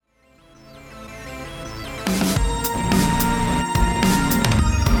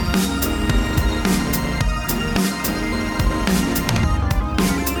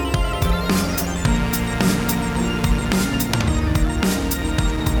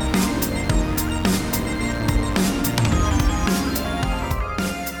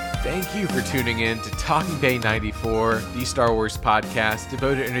tuning in to Talking Bay 94, the Star Wars podcast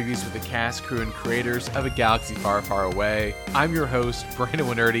devoted to interviews with the cast, crew, and creators of A Galaxy Far, Far Away. I'm your host, Brandon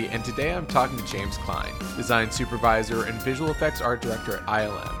Winerdy, and today I'm talking to James Klein, design supervisor and visual effects art director at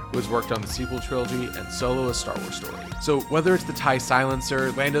ILM, who has worked on the sequel trilogy and Solo: A Star Wars Story. So whether it's the TIE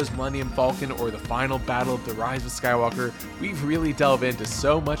Silencer, Lando's Millennium Falcon, or the final battle of the Rise of Skywalker, we've really delved into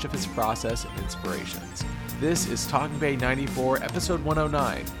so much of his process and inspirations. This is Talking Bay 94, episode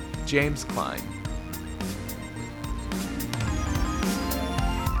 109, James Klein.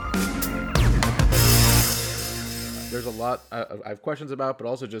 There's a lot I have questions about, but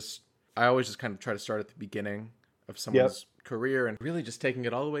also I always just kind of try to start at the beginning of someone's career and really just taking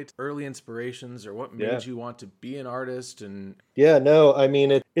it all the way to early inspirations or what made you want to be an artist. And I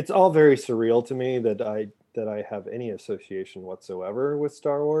mean, it's all very surreal to me that I have any association whatsoever with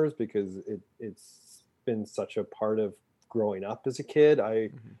Star Wars, because it's been such a part of growing up as a kid.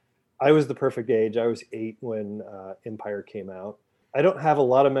 I was the perfect age. I was 8 when Empire came out. I don't have a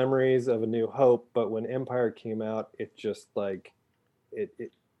lot of memories of A New Hope, but when Empire came out, it just like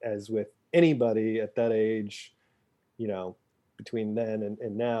it as with anybody at that age, you know, between then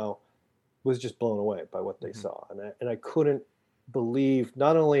and now, was just blown away by what they saw. And I couldn't believe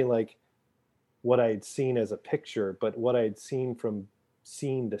not only like what I had seen as a picture, but what I had seen from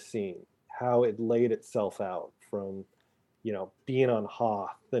scene to scene, how it laid itself out from, you know, being on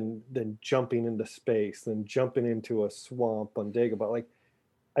Hoth, then jumping into space, then jumping into a swamp on Dagobah.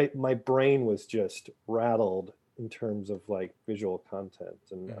 Like my brain was just rattled in terms of like visual content.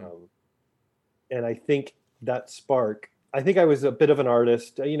 And I think that spark, I think I was a bit of an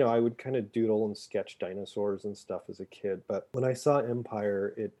artist. You know, I would kind of doodle and sketch dinosaurs and stuff as a kid. But when I saw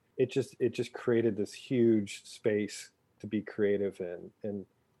Empire, it just created this huge space to be creative in. And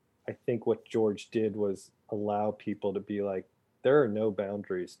I think what George did was allow people to be like, there are no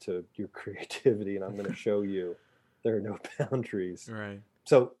boundaries to your creativity, and I'm going to show you there are no boundaries. Right.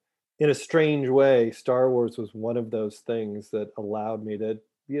 So in a strange way, Star Wars was one of those things that allowed me to,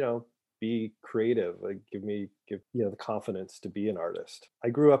 you know, be creative, like give you know, the confidence to be an artist. I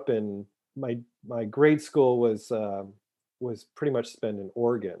grew up in my grade school was pretty much spent in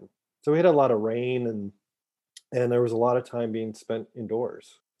Oregon. So we had a lot of rain and there was a lot of time being spent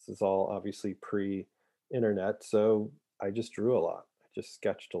indoors. This is all obviously pre-internet, so I just drew a lot. I just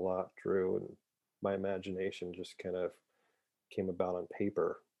sketched a lot, drew, and my imagination just kind of came about on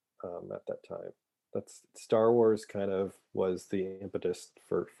paper at that time. That's Star Wars kind of was the impetus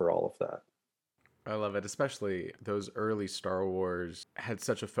for all of that. I love it, especially those early Star Wars had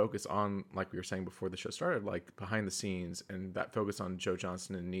such a focus on, like we were saying before the show started, like behind the scenes, and that focus on Joe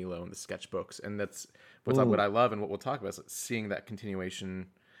Johnston and Nilo and the sketchbooks. And that's what I love, and what we'll talk about is seeing that continuation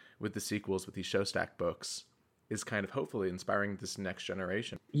with the sequels, with these show stack books, is kind of hopefully inspiring this next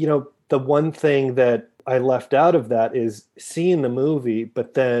generation. You know, the one thing that I left out of that is seeing the movie,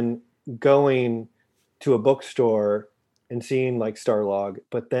 but then going to a bookstore and seeing like Starlog,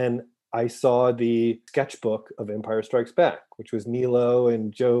 but then I saw the sketchbook of Empire Strikes Back, which was Nilo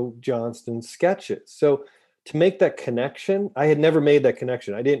and Joe Johnston's sketches. So to make that connection, I had never made that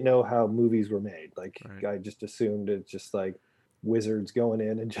connection. I didn't know how movies were made. Like, right. I just assumed it's just like wizards going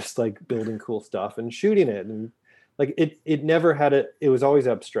in and just like building cool stuff and shooting it. And like it never had it was always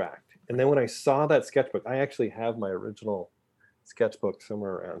abstract. And then when I saw that sketchbook, I actually have my original sketchbook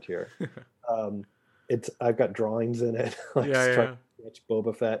somewhere around here. I've got drawings in it. Sketch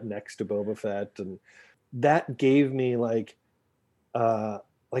Boba Fett next to Boba Fett, and that gave me like a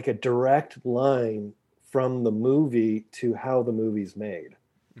direct line from the movie to how the movie's made.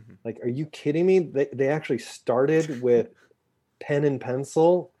 Like, are you kidding me? They actually started with pen and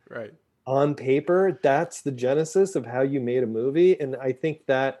pencil, right, on paper. That's the genesis of how you made a movie, and I think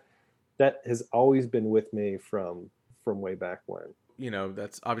that has always been with me from way back when. You know,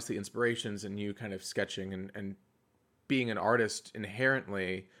 that's obviously inspirations and you kind of sketching and being an artist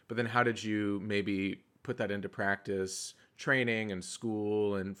inherently, but then how did you maybe put that into practice, training and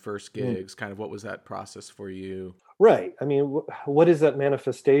school and first gigs? Kind of what was that process for you? Right. I mean, what is that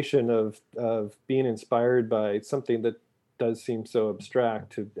manifestation of being inspired by something that does seem so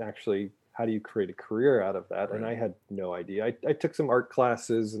abstract to actually, how do you create a career out of that? Right. And I had no idea. I took some art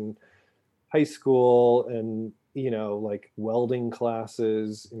classes in high school and, you know, like welding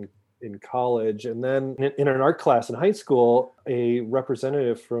classes in college. And then in an art class in high school, a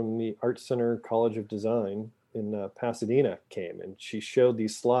representative from the Art Center College of Design in Pasadena came, and she showed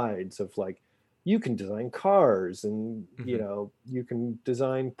these slides of like, you can design cars and, you know, you can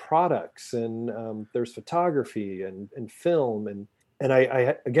design products and there's photography and film. And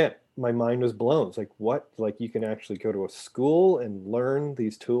I, again, my mind was blown. It's like, what? Like, you can actually go to a school and learn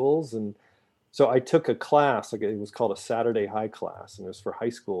these tools. And So I took a class, like it was called a Saturday High class, and it was for high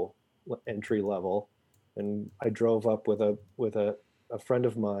school entry level. And I drove up with a friend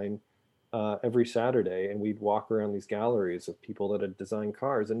of mine every Saturday, and we'd walk around these galleries of people that had designed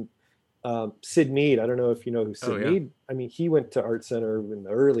cars. And Sid Mead, I don't know if you know who Oh Sid yeah. Mead. I mean, he went to Art Center in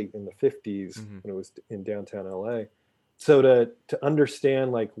the 50s Hmm. when it was in downtown LA. So to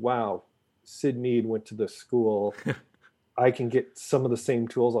understand, like, wow, Sid Mead went to this school. I can get some of the same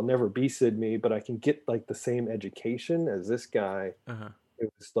tools. I'll never be Sid Mead, but I can get like the same education as this guy. Uh-huh.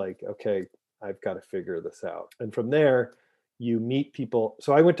 It was like, okay, I've got to figure this out. And from there, you meet people.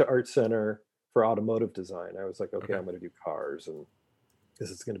 So I went to Art Center for automotive design. I was like, okay, Okay. I'm going to do cars, and this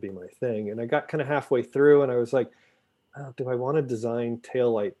is going to be my thing. And I got kind of halfway through, and I was like, oh, do I want to design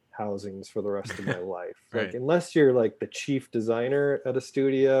taillight housings for the rest of my life? Like, Right. unless you're like the chief designer at a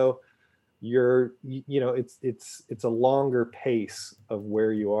studio, it's a longer pace of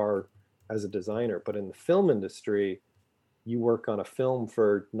where you are as a designer. But in the film industry, you work on a film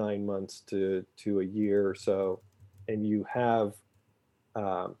for 9 months to a year or so, and you have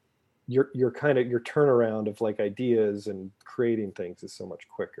um, your kind of your turnaround of like ideas and creating things is so much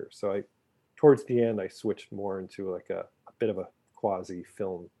quicker. So I towards the end I switched more into like a bit of a quasi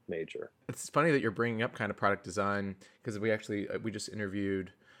film major. It's funny that you're bringing up kind of product design because we just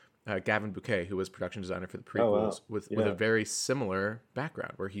interviewed Gavin Bouquet, who was production designer for the Oh prequels, wow. with a Yeah. very similar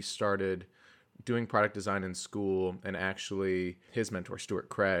background, where he started doing product design in school, and actually his mentor Stuart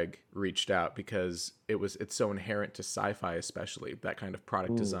Craig reached out because it's so inherent to sci-fi, especially that kind of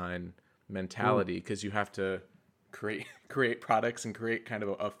product Mm, design mm. mentality, because you have to create products and create kind of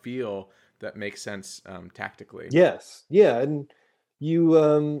a feel that makes sense tactically. Yes. Yeah. And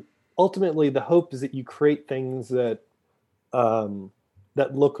you ultimately the hope is that you create things um,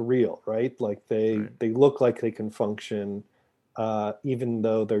 that look real, right? Like Right. they look like they can function, even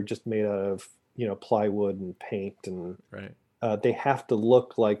though they're just made out of plywood and paint, and Right. they have to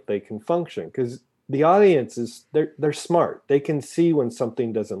look like they can function because the audience is they're smart. They can see when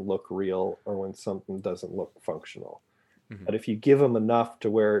something doesn't look real or when something doesn't look functional. Hmm. But if you give them enough to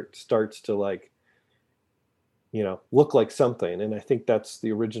where it starts to like look like something. And I think that's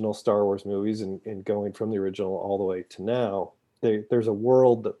the original Star Wars movies, and going from the original all the way to now, there's a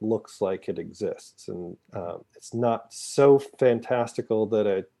world that looks like it exists, and Hmm. it's not so fantastical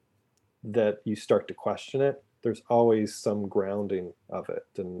that you start to question it. There's always some grounding of it,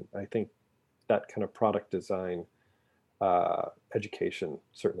 and I think that kind of product design education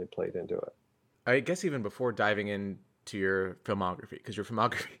certainly played into it. I guess even before diving into your filmography, because your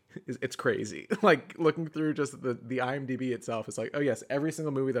filmography it's crazy. Like looking through just the IMDb itself, it's like, oh yes, every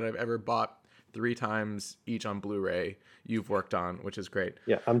single movie that I've ever bought 3 times each on Blu-ray, you've worked on, which is great.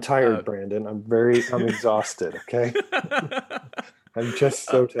 Yeah, I'm Uh, tired, Brandon. I'm exhausted. Okay, I'm just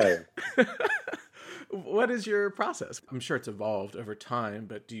so tired. what is your process? I'm sure it's evolved over time,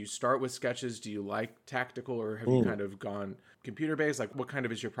 but do you start with sketches? Do you like tactical, or have you Mm. kind of gone computer based? Like, what kind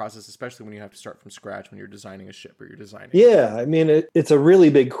of is your process, especially when you have to start from scratch when you're designing a ship or you're designing? Yeah, I mean, it's a really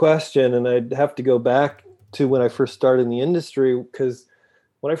big question, and I'd have to go back to when I first started in the industry, because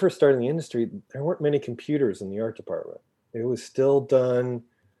when I first started in the industry, there weren't many computers in the art department. It was still done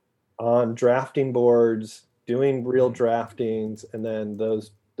on drafting boards, doing real Hmm. draftings, and then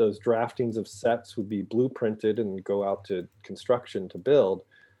those draftings of sets would be blueprinted and go out to construction to build.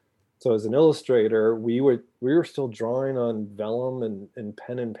 So as an illustrator, we were still drawing on vellum and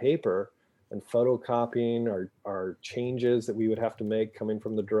pen and paper and photocopying our changes that we would have to make coming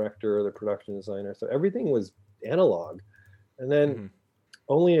from the director or the production designer. So everything was analog. And then Hmm.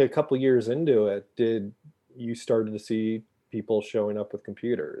 only a couple years into it did you started to see people showing up with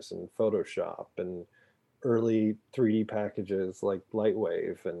computers and Photoshop and early 3D packages like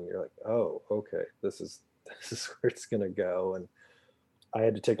Lightwave, and you're like, oh, okay, this is where it's gonna go. And I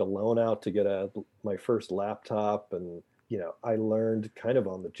had to take a loan out to get my first laptop, and I learned kind of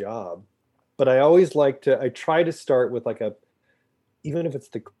on the job. But I try to start with like even if it's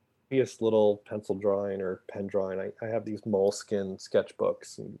the creepiest little pencil drawing or pen drawing. I have these Moleskin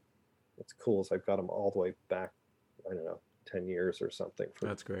sketchbooks, and what's cool is I've got them all the way back, I don't know, 10 years or something for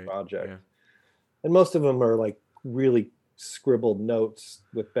That's great. projects. Yeah. And most of them are like really scribbled notes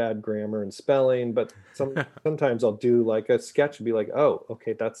with bad grammar and spelling, but sometimes I'll do like a sketch and be like, oh,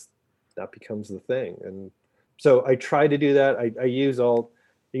 okay, that becomes the thing. And so I try to do that. I use all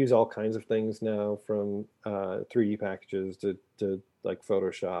kinds of things now, from 3D packages to like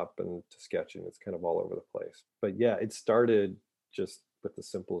Photoshop and to sketching. It's kind of all over the place. But yeah, it started just with the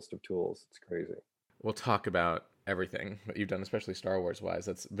simplest of tools. It's crazy. We'll talk about everything that you've done, especially Star Wars wise.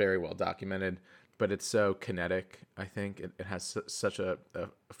 That's very well documented, but it's so kinetic. I think it has such a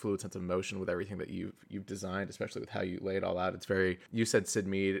fluid sense of motion with everything that you've designed, especially with how you lay it all out. It's very, you said Sid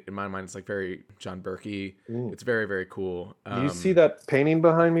Mead. In my mind, it's like very John Berkey. It's very, very cool. Do you see that painting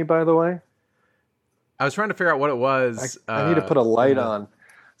behind me, by the way? I was trying to figure out what it was. I need to put a light on.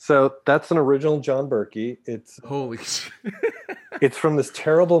 So that's an original John Berkey. It's holy shit. It's from this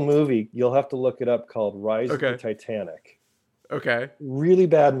terrible movie. You'll have to look it up, called Rise of the Titanic. Okay. Really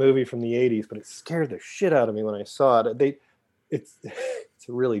bad movie from the 80s, but it scared the shit out of me when I saw it. It's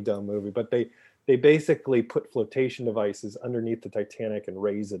a really dumb movie, but they basically put flotation devices underneath the Titanic and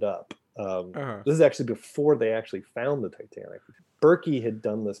raise it up. This is actually before they actually found the Titanic. Berkey had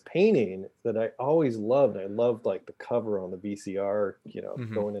done this painting that I always loved. I loved like the cover on the VCR,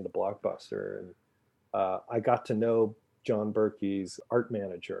 going into Blockbuster. And I got to know John Berkey's art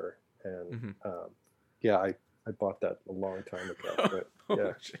manager. And I bought that a long time ago. But,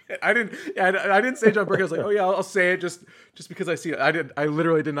 yeah. I didn't say John Berkey. I was like, oh yeah, I'll say it just because I see it. I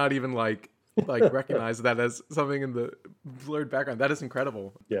literally did not even like recognize that as something in the blurred background. That is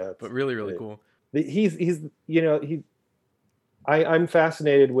incredible. Yeah, but really, really cool. I'm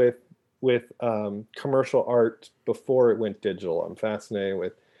fascinated with commercial art before it went digital. I'm fascinated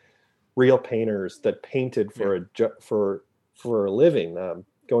with real painters that painted for a living.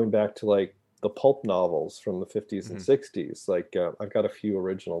 Going back to like the pulp novels from the 50s and 60s. Like I've got a few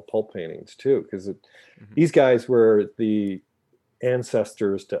original pulp paintings too, because these guys were the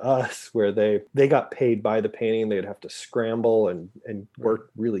ancestors to us, where they got paid by the painting. They'd have to scramble and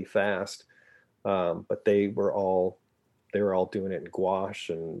work really fast, but they were all doing it in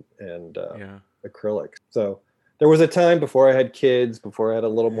gouache and acrylics. So there was a time before I had kids, before I had a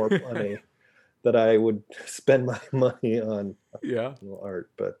little more money, that I would spend my money on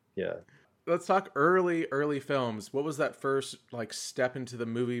art. But yeah. Let's talk early films. What was that first like step into the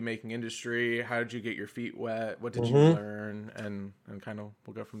movie making industry? How did you get your feet wet? What did you learn? And kind of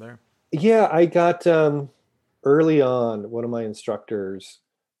we'll go from there. Yeah, I got early on, one of my instructors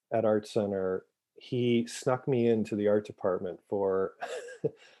at Art Center, he snuck me into the art department for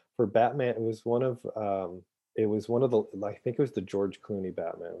Batman. It was one of the, I think it was the George Clooney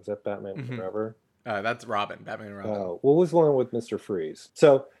Batman. Was that Batman Forever? That's Robin. Batman and Robin. Oh, what was one with Mr. Freeze?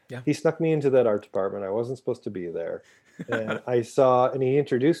 So he snuck me into that art department. I wasn't supposed to be there. And and he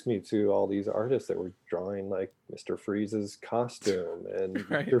introduced me to all these artists that were drawing like Mr. Freeze's costume and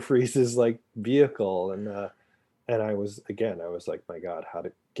Mr. Freeze's like vehicle. And I was like, my God, how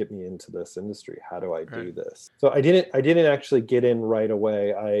to get me into this industry? How do I do this? So I didn't actually get in right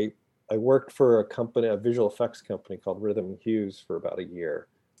away. I worked for a visual effects company called Rhythm & Hues for about a year.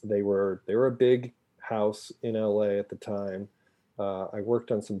 They were a big house in LA at the time. I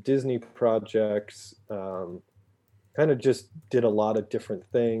worked on some Disney projects, kind of just did a lot of different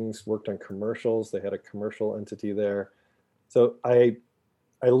things, worked on commercials. They had a commercial entity there. So I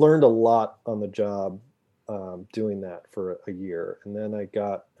learned a lot on the job doing that for a year. And then I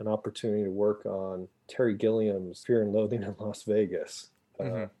got an opportunity to work on Terry Gilliam's Fear and Loathing in Las Vegas,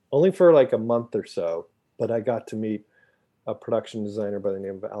 only for like a month or so. But I got to meet a production designer by the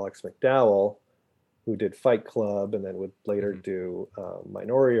name of Alex McDowell, who did Fight Club and then would later do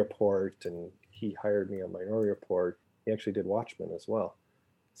Minority Report, and he hired me on Minority Report. He actually did Watchmen as well.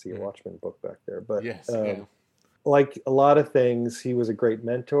 See a Watchmen book back there. But like a lot of things, he was a great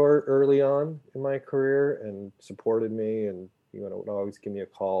mentor early on in my career and supported me, and would always give me a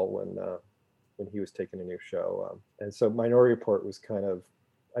call when he was taking a new show. And so Minority Report was kind of,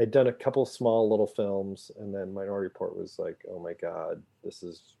 I'd done a couple small little films, and then Minority Report was like, oh my God, this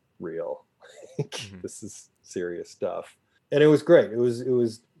is real. This is serious stuff. And it was great. It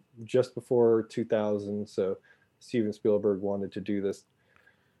was just before 2000. So Steven Spielberg wanted to do this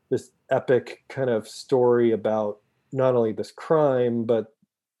epic kind of story about not only this crime, but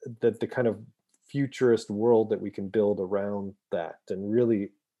the kind of futurist world that we can build around that, and really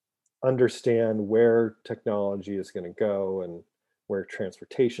understand where technology is going to go and where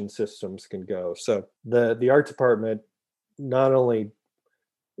transportation systems can go. So the art department not only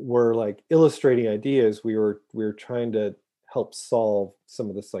were like illustrating ideas, we were trying to help solve some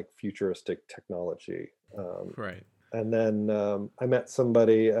of this like futuristic technology. And then I met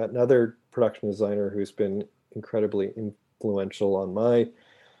somebody, another production designer who's been incredibly influential on my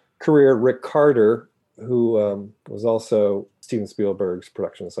career, Rick Carter, who was also Steven Spielberg's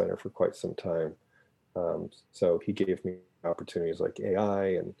production designer for quite some time. So he gave me opportunities like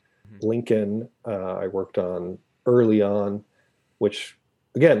AI and Lincoln. I worked on early on, which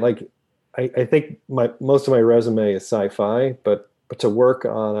again, like I think most of my resume is sci-fi, but to work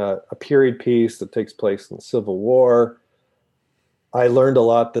on a period piece that takes place in the Civil War. I learned a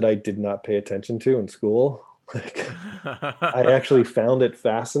lot that I did not pay attention to in school. Like, I actually found it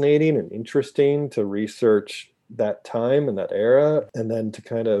fascinating and interesting to research that time and that era, and then to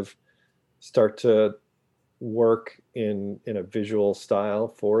kind of start to work in a visual style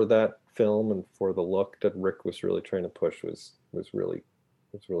for that film and for the look that Rick was really trying to push was really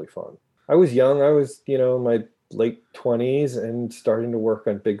fun. I was young. I was, my late 20s and starting to work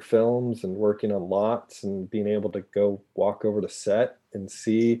on big films and working on lots and being able to go walk over the set and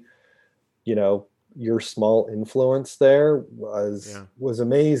see, your small influence there was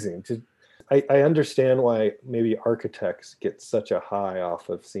amazing. I understand why maybe architects get such a high off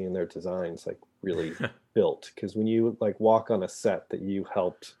of seeing their designs like really built, because when you like walk on a set that you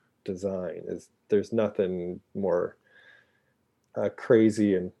helped design, there's nothing more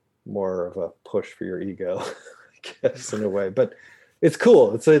crazy and more of a push for your ego, I guess, in a way. But it's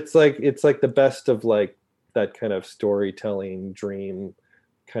cool. It's like the best of like that kind of storytelling dream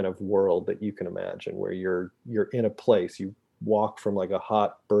kind of world that you can imagine, where you're in a place, you walk from like a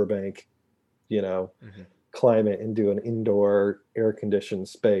hot Burbank, climate into an indoor air conditioned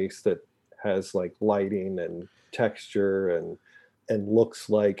space that has like lighting and texture and looks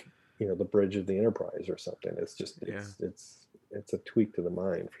like, the bridge of the Enterprise or something. It's just it's a tweak to the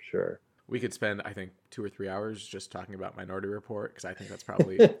mind for sure. We could spend, I think, 2 or 3 hours just talking about Minority Report, because I think that's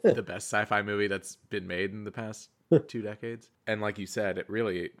probably the best sci-fi movie that's been made in the past 2 decades. And like you said, it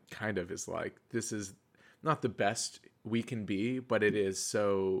really kind of is like, this is not the best we can be, but it is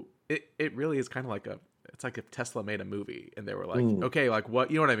so, it really is kind of like it's like if Tesla made a movie and they were like, okay, like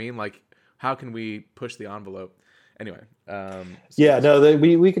what, you know what I mean? Like, how can we push the envelope? Anyway.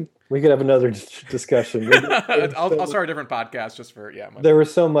 We could have another discussion. I'll start a different podcast just for, There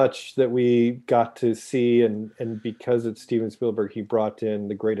was so much that we got to see, and because it's Steven Spielberg, he brought in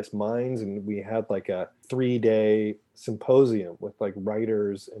the greatest minds, and we had like a 3-day symposium with like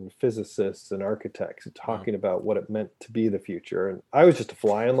writers and physicists and architects talking about what it meant to be the future. And I was just a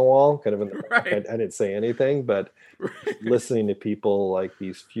fly on the wall, kind of in the back. I didn't say anything, but listening to people like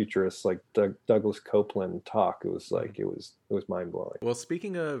these futurists like Douglas Copeland talk, it was like it was mind blowing. Well,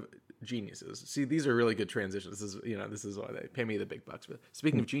 speaking of geniuses, see, these are really good transitions. This is why they pay me the big bucks. But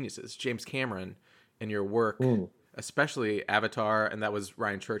speaking of geniuses, James Cameron and your work, especially Avatar, and that was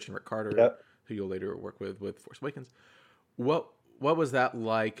Ryan Church and Rick Carter, who you'll later work with Force Awakens. What was that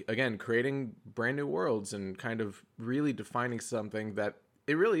like? Again, creating brand new worlds and kind of really defining something that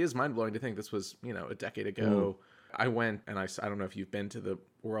it really is mind blowing to think this was, a decade ago. I went, and I don't know if you've been to the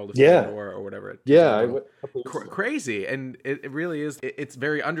World of Pandora or whatever. Crazy. And it really is. It's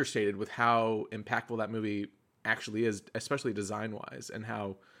very understated with how impactful that movie actually is, especially design wise, and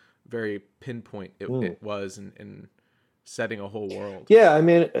how very pinpoint it was in setting a whole world. Yeah. I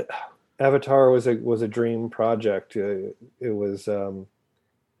mean, Avatar was a dream project. It was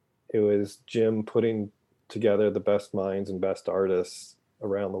Jim putting together the best minds and best artists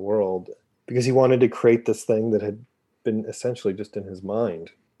around the world, because he wanted to create this thing that had been essentially just in his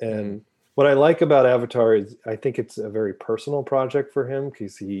mind. And what I like about Avatar is I think it's a very personal project for him,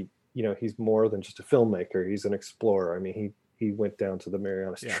 because he's more than just a filmmaker. He's an explorer. I mean, he went down to the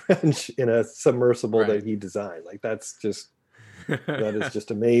Marianas Trench in a submersible that he designed. Like that is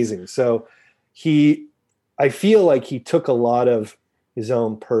just amazing. So I feel like he took a lot of his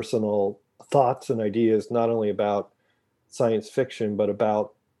own personal thoughts and ideas, not only about science fiction, but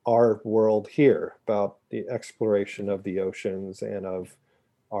about our world here, about the exploration of the oceans and of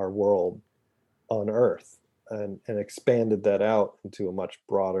our world on Earth, and expanded that out into a much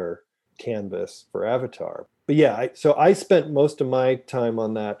broader canvas for Avatar. But so I spent most of my time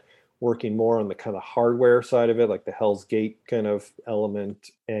on that working more on the kind of hardware side of it, like the Hell's Gate kind of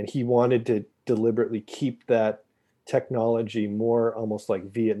element. And he wanted to deliberately keep that technology more almost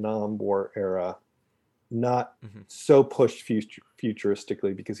like Vietnam War era, not so pushed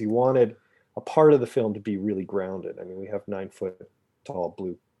futuristically, because he wanted a part of the film to be really grounded. I mean, we have 9-foot tall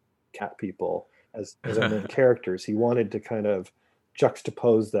blue cat people as our main characters. He wanted to kind of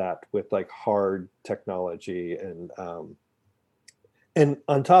juxtapose that with like hard technology, and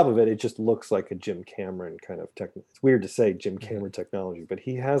on top of it, it just looks like a Jim Cameron kind of tech. It's weird to say Jim Cameron technology, but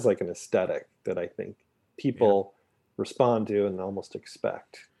he has like an aesthetic that I think people respond to and almost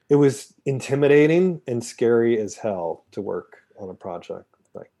expect. It was intimidating and scary as hell to work on a project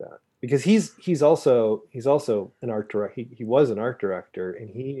like that, because he's also an art director. He was an art director, and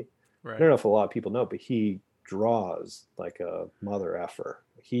I don't know if a lot of people know, but he draws like a mother effer.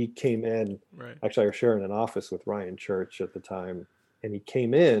 He came in, actually I was sharing an office with Ryan Church at the time, and he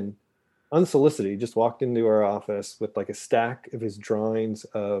came in unsolicited. He just walked into our office with like a stack of his drawings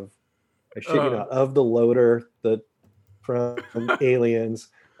of, I shit you not, of the loader that from Aliens,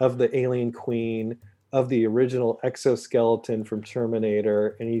 of the Alien Queen, of the original exoskeleton from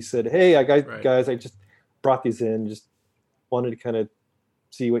Terminator. And he said, hey, guys, I just brought these in, just wanted to kind of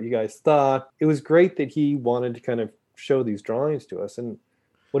see what you guys thought. It was great that he wanted to kind of show these drawings to us. And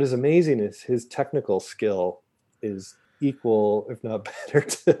what is amazing is his technical skill is equal, if not better,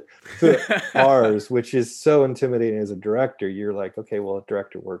 to ours, which is so intimidating as a director. You're like, okay, well, a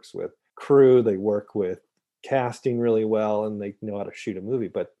director works with crew, they work with casting really well, and they know how to shoot a movie.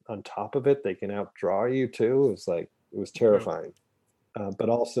 But on top of it, they can outdraw you too. It was terrifying, but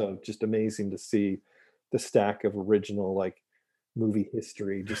also just amazing to see the stack of original like movie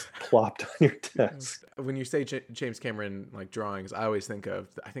history just plopped on your desk. When you say James Cameron like drawings, I always think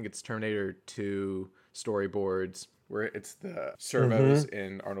it's Terminator 2 storyboards where it's the servos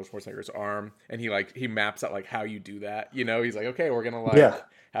in Arnold Schwarzenegger's arm, and he maps out like how you do that. You know, he's like, okay, we're gonna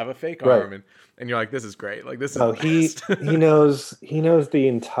have a fake arm, and you're like, this is great. Like this is he knows the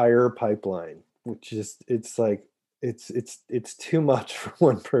entire pipeline, which is it's too much for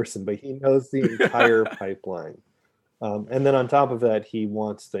one person, but he knows the entire pipeline. And then on top of that, he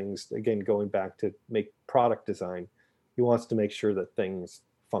wants things, again, going back to make product design, he wants to make sure that things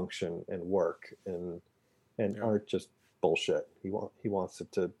function and work and aren't just bullshit. He wants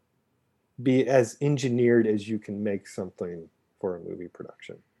it to be as engineered as you can make something for a movie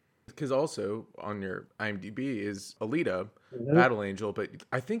production. Because also on your IMDb is Alita, Battle Angel, but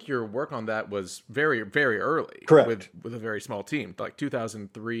I think your work on that was very, very early. Correct. With a very small team, like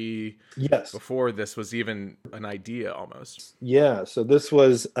 2003. Yes. Before this was even an idea almost. Yeah. So this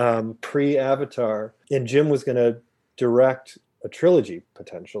was pre-Avatar, and Jim was going to direct a trilogy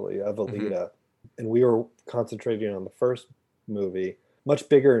potentially of Alita, and we were concentrating on the first movie, much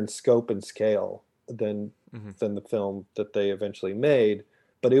bigger in scope and scale than the film that they eventually made.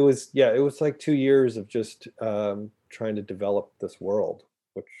 But it was like 2 years of just trying to develop this world,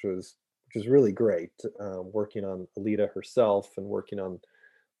 which was really great. Working on Alita herself and working on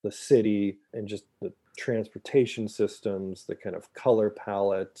the city and just the transportation systems, the kind of color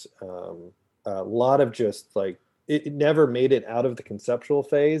palette, a lot of just like it never made it out of the conceptual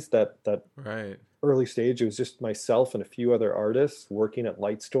phase. That early stage, it was just myself and a few other artists working at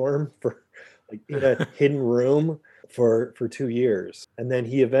Lightstorm for like in a hidden room for 2 years. And then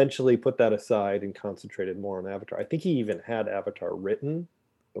he eventually put that aside and concentrated more on Avatar. I think he even had Avatar written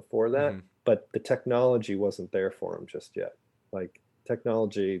before that, but the technology wasn't there for him just yet. Like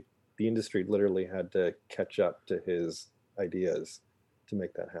technology, the industry literally had to catch up to his ideas to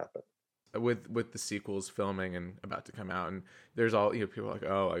make that happen. With the sequels filming and about to come out, and there's all, people are like,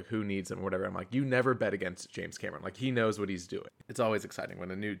 oh, like who needs them or whatever. I'm like, you never bet against James Cameron. Like he knows what he's doing. It's always exciting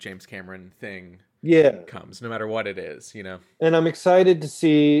when a new James Cameron thing comes, no matter what it is, And I'm excited to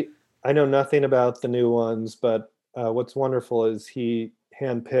see. I know nothing about the new ones, but what's wonderful is he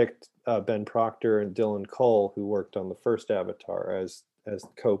handpicked Ben Proctor and Dylan Cole, who worked on the first Avatar, as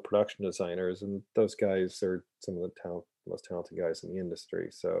co-production designers, and those guys are some of the most talented guys in the industry.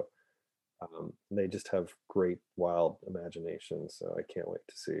 So. They just have great, wild imagination, so I can't wait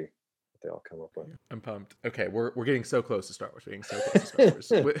to see what they all come up with. I'm pumped. Okay, we're getting so close to Star Wars. We're getting so close to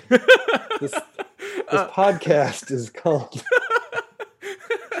Star Wars. This podcast is called.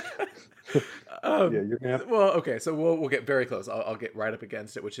 You're gonna have... Well, okay, so we'll get very close. I'll get right up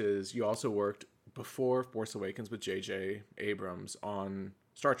against it, which is you also worked before Force Awakens with J.J. Abrams on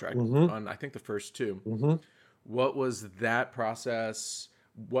Star Trek, on I think the first two. What was that process?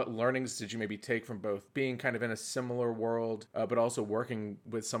 What learnings did you maybe take from both being kind of in a similar world, but also working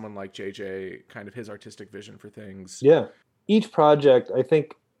with someone like JJ, kind of his artistic vision for things? Yeah. Each project, I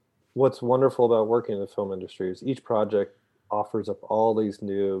think what's wonderful about working in the film industry is each project offers up all these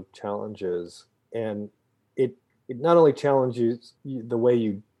new challenges, and it not only challenges the way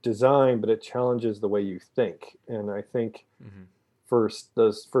you design, but it challenges the way you think. And I think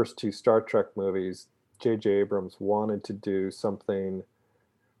those first two Star Trek movies, JJ Abrams wanted to do something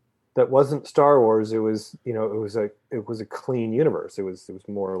that wasn't Star Wars. It was, it was a clean universe. It was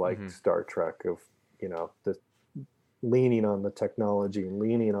more like Star Trek of, the leaning on the technology and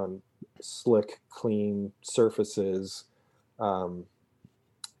leaning on slick, clean surfaces.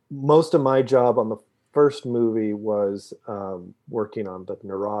 Most of my job on the first movie was working on the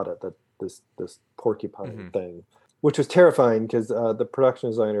Narada, this porcupine thing, which was terrifying because the production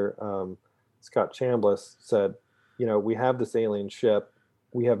designer, Scott Chambliss, said, we have this alien ship.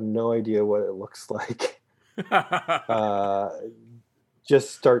 We have no idea what it looks like.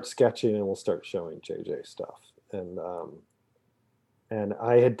 Just start sketching and we'll start showing JJ stuff. And And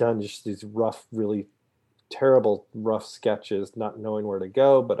I had done just these rough, really terrible, rough sketches, not knowing where to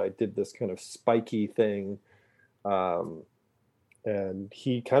go, but I did this kind of spiky thing. Um, and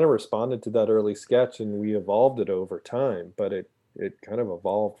he kind of responded to that early sketch, and we evolved it over time, but it kind of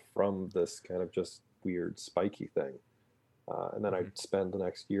evolved from this kind of just weird spiky thing. And then I'd spend the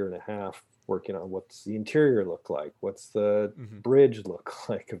next year and a half working on what's the interior look like, what's the bridge look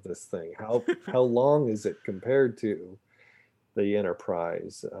like of this thing, how long is it compared to the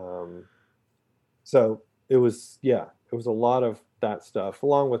Enterprise. So it was a lot of that stuff,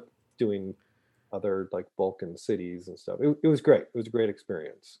 along with doing other like Vulcan cities and stuff. It was great. It was a great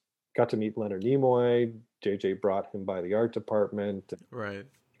experience. Got to meet Leonard Nimoy. JJ brought him by the art department, Right.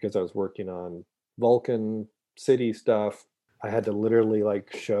 because I was working on Vulcan city stuff. I had to literally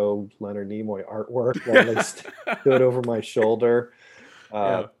like show Leonard Nimoy artwork while they stood over my shoulder.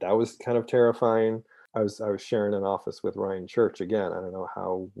 That was kind of terrifying. I was sharing an office with Ryan Church again. I don't know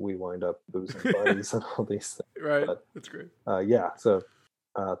how we wind up boozing buddies and all these things. Right. But, that's great. So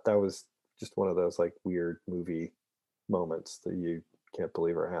that was just one of those like weird movie moments that you can't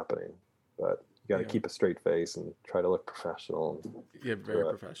believe are happening. But you got to keep a straight face and try to look professional. Yeah, very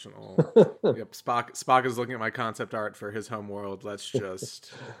professional. Yep. Spock is looking at my concept art for his home world. Let's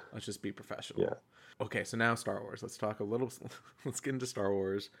just be professional. Yeah. Okay, so now Star Wars. Let's get into Star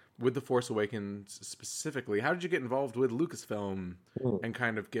Wars. With The Force Awakens specifically, how did you get involved with Lucasfilm and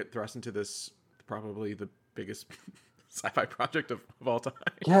kind of get thrust into this, probably the biggest sci-fi project of all time?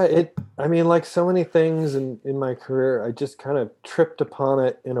 Yeah, like so many things in my career, I just kind of tripped upon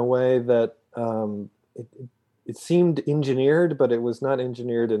it in a way that it seemed engineered, but it was not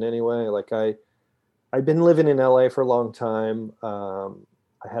engineered in any way. Like I'd been living in LA for a long time.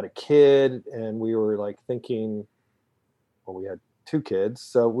 I had a kid, and we were like thinking, well, we had 2 kids.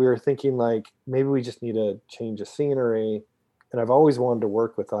 So we were thinking like, maybe we just need a change of scenery. And I've always wanted to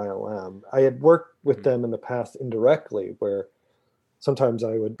work with ILM. I had worked with them in the past indirectly, where sometimes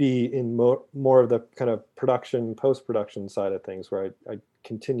I would be in more of the kind of production, post-production side of things, where I'd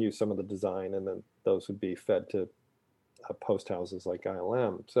continue some of the design, and then those would be fed to post houses like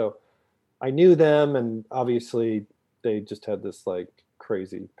ILM. So I knew them, and obviously they just had this like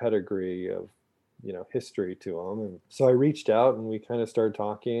crazy pedigree of, history to them. And so I reached out, and we kind of started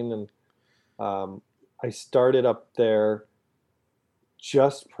talking, and I started up there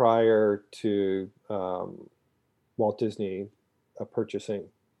just prior to Walt Disney purchasing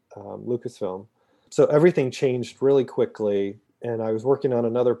Lucasfilm. So everything changed really quickly, and I was working on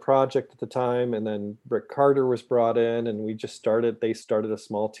another project at the time, and then Rick Carter was brought in, and they started a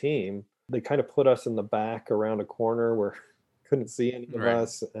small team. They kind of put us in the back around a corner where couldn't see any of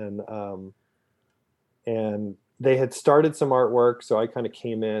us, and they had started some artwork, so I kind of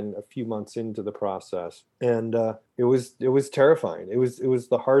came in a few months into the process, and it was terrifying. It was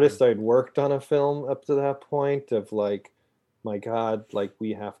the hardest I'd worked on a film up to that point. Of like, my God, like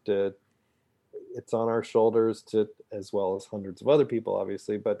it's on our shoulders, to, as well as hundreds of other people,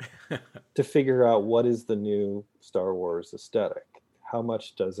 obviously, but to figure out what is the new Star Wars aesthetic. How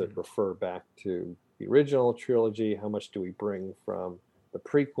much does it refer back to the original trilogy? How much do we bring from the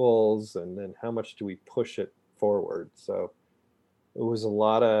prequels? And then how much do we push it forward? So it was a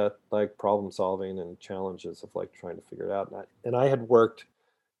lot of like problem solving and challenges of like trying to figure it out. And I had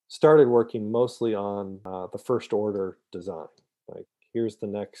started working mostly on the First Order design. Like, here's the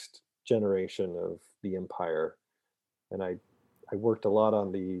next generation of the Empire. And I worked a lot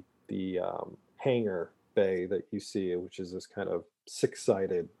on the hangar bay that you see, which is this kind of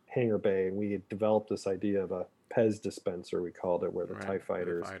 6-sided hangar bay. And we had developed this idea of a Pez dispenser, we called it, where the TIE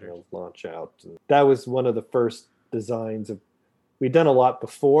fighters launch out. And that was one of the first designs of, we'd done a lot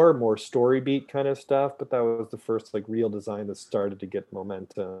before, more story beat kind of stuff, but that was the first like real design that started to get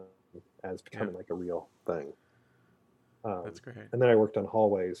momentum as becoming like a real thing. That's great. And then I worked on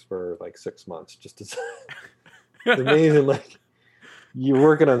hallways for like 6 months, just as it's amazing. Like, you're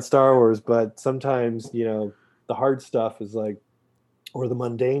working on Star Wars, but sometimes, the hard stuff is like, or the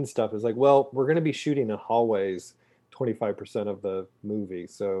mundane stuff is like, well, we're going to be shooting in hallways 25% of the movie,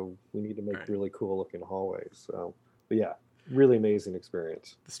 so we need to make really cool looking hallways. So, but yeah, really amazing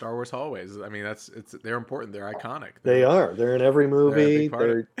experience. The Star Wars hallways. I mean, they're important. They're iconic. They're in every movie.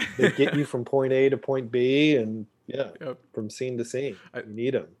 They get you from point A to point B, and from scene to scene. You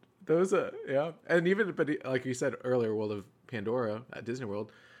need them. Those, and even, but like you said earlier, World of Pandora at Disney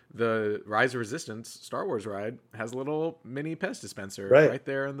World, the Rise of Resistance Star Wars ride has a little mini Pez dispenser right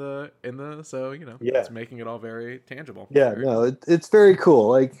there in the so it's making it all very tangible. It's very cool.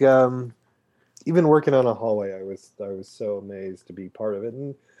 Like even working on a hallway, I was so amazed to be part of it.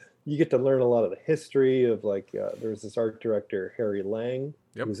 And you get to learn a lot of the history of like there's this art director Harry Lang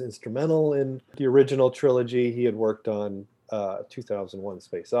who Yep. was instrumental in the original trilogy. He had worked on 2001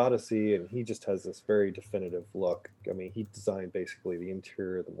 Space Odyssey, and he just has this very definitive look. I mean, he designed basically the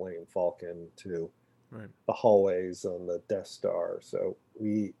interior of the Millennium Falcon to Right. the hallways on the Death Star. So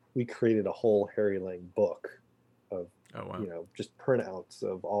we created a whole Harry Lang book of Oh wow. just printouts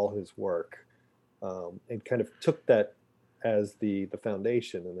of all his work, and kind of took that as the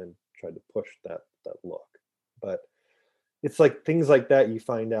foundation, and then tried to push that look. But it's like things like that you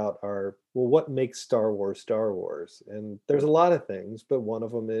find out are, well, what makes Star Wars Star Wars? And there's a lot of things, but one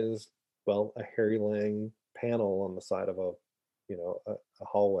of them is, well, a Harry Lang panel on the side of a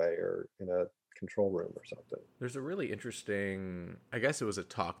hallway or in a control room or something. There's a really interesting, I guess it was a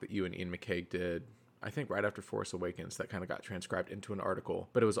talk that you and Ian McCaig did, I think right after Force Awakens, that kind of got transcribed into an article.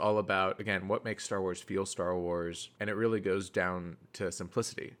 But it was all about, again, what makes Star Wars feel Star Wars. And it really goes down to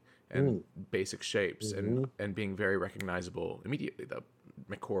simplicity and basic shapes and being very recognizable immediately. Though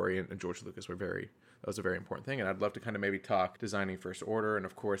McQuarrie and George Lucas were that was a very important thing. And I'd love to kind of maybe talk designing First Order. And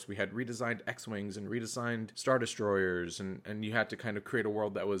of course, we had redesigned X-Wings and redesigned Star Destroyers. And you had to kind of create a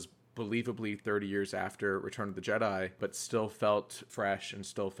world that was believably 30 years after Return of the Jedi, but still felt fresh and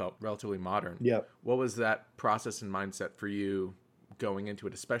still felt relatively modern. Yeah. What was that process and mindset for you going into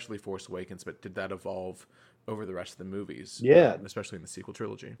it, especially Force Awakens, but did that evolve over the rest of the movies? Yeah. Especially in the sequel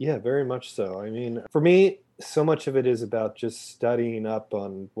trilogy. Yeah, very much so. I mean, for me, so much of it is about just studying up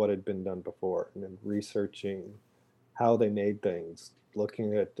on what had been done before and then researching how they made things,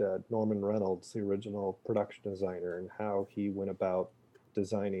 looking at Norman Reynolds, the original production designer, and how he went about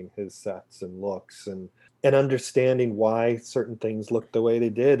designing his sets and looks, and understanding why certain things looked the way they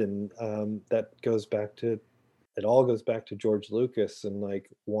did. And that goes back to, it all goes back to George Lucas and like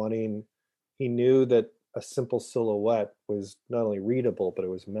wanting, he knew that a simple silhouette was not only readable, but it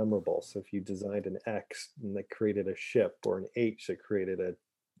was memorable. So if you designed an X and that created a ship, or an H that created a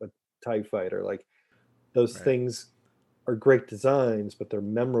TIE fighter, like those things are great designs, but they're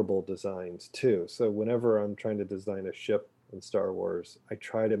memorable designs too. So whenever I'm trying to design a ship in Star Wars, I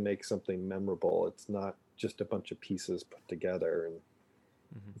try to make something memorable. It's not just a bunch of pieces put together. And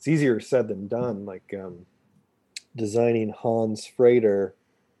it's easier said than done. Like designing Han's freighter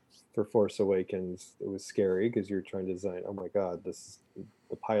for Force Awakens, it was scary because you're trying to design, oh my God, the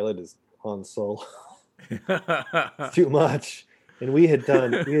pilot is Han Solo. It's too much. And we had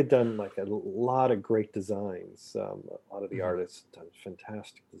done like a lot of great designs. A lot of the artists done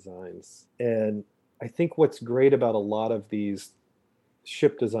fantastic designs. And I think what's great about a lot of these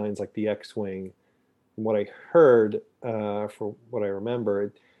ship designs, like the X-Wing, from what I heard, for what I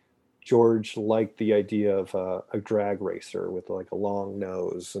remember, George liked the idea of a drag racer with like a long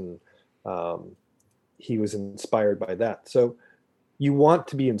nose, and he was inspired by that. So you want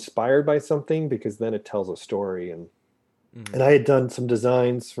to be inspired by something because then it tells a story. And I had done some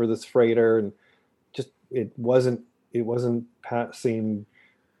designs for this freighter, and just it wasn't passing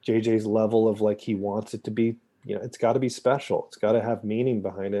JJ's level of like, he wants it to be, it's got to be special. It's got to have meaning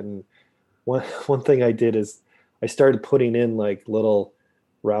behind it. And one thing I did is I started putting in like little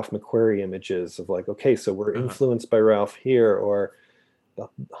Ralph McQuarrie images of like, okay, so we're influenced by Ralph here, or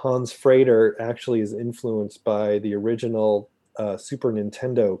Han's freighter actually is influenced by the original Super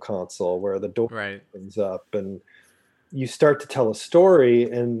Nintendo console where the door opens up, and you start to tell a story,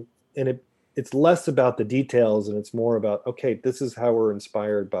 and it's less about the details and it's more about, okay, this is how we're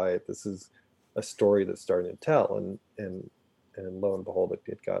inspired by it. This is a story that's starting to tell, and lo and behold,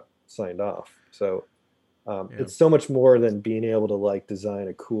 it got signed off. So it's so much more than being able to like design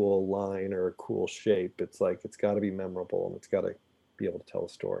a cool line or a cool shape. It's like, it's got to be memorable, and it's got to be able to tell a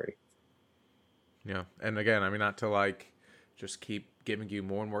story. Yeah. And again, I mean, not to like just keep giving you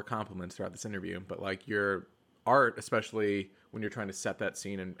more and more compliments throughout this interview, but like your art, especially when you're trying to set that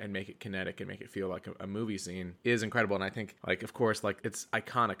scene and make it kinetic and make it feel like a movie scene, is incredible. And I think, like, of course, like, it's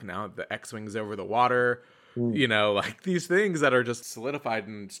iconic now. The X-Wings over the water, like these things that are just solidified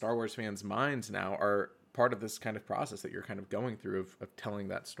in Star Wars fans' minds now are part of this kind of process that you're kind of going through of telling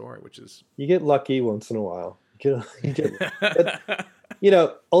that story, which is, you get lucky once in a while. But,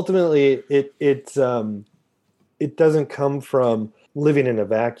 ultimately it doesn't come from living in a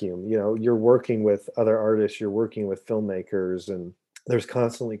vacuum. You're working with other artists, you're working with filmmakers, and there's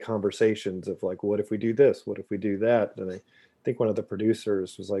constantly conversations of like, what if we do this? What if we do that? And I think one of the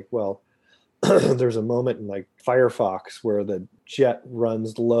producers was like, well, there's a moment in like Firefox where the jet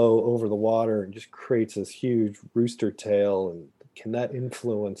runs low over the water and just creates this huge rooster tail, and can that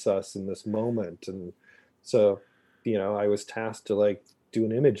influence us in this moment? And so, I was tasked to like do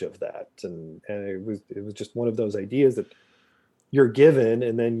an image of that, and it was just one of those ideas that you're given,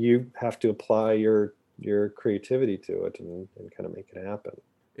 and then you have to apply your creativity to it and kind of make it happen.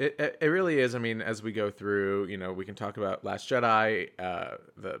 It really is. I mean, as we go through, we can talk about Last Jedi,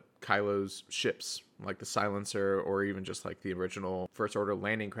 the Kylo's ships, like the Silencer, or even just like the original First Order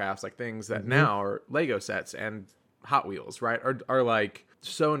landing crafts, like things that now are Lego sets and Hot Wheels, right? Are like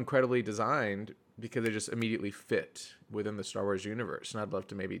so incredibly designed because they just immediately fit within the Star Wars universe. And I'd love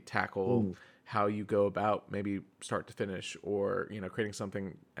to maybe tackle how you go about maybe start to finish, or creating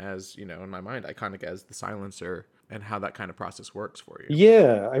something as in my mind iconic as the Silencer, and how that kind of process works for you.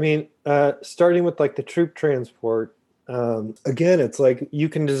 Yeah, I mean, starting with like the troop transport, again, it's like we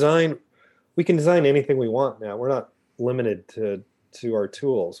can design anything we want now. We're not limited to our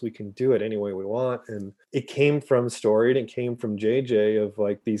tools. We can do it any way we want. And it came from Storied, it came from JJ, of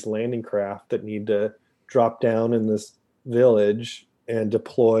like these landing craft that need to drop down in this village and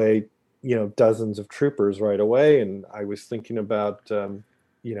deploy, dozens of troopers right away. And I was thinking about,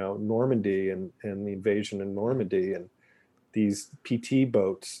 Normandy and the invasion in Normandy, and these PT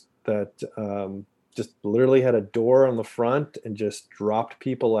boats that just literally had a door on the front and just dropped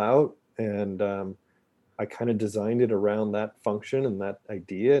people out. And I kind of designed it around that function and that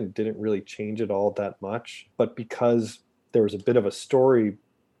idea, and didn't really change it all that much. But because there was a bit of a story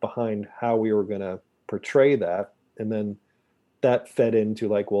behind how we were going to portray that, and then that fed into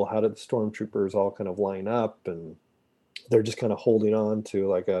like, well, how did the stormtroopers all kind of line up? And they're just kind of holding on to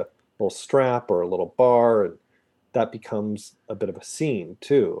like a little strap or a little bar, and that becomes a bit of a scene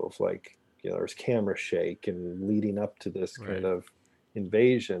too, of like, there's camera shake and leading up to this kind of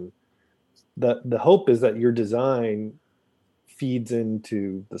invasion. The hope is that your design feeds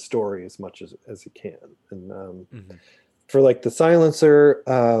into the story as much as it can. And for like the Silencer,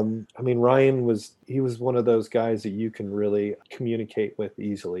 I mean, Ryan was one of those guys that you can really communicate with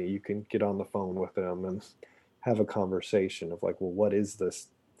easily. You can get on the phone with him and have a conversation of like, well, what is this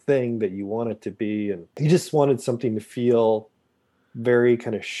thing that you want it to be? And he just wanted something to feel very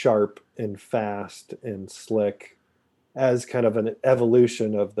kind of sharp and fast and slick, as kind of an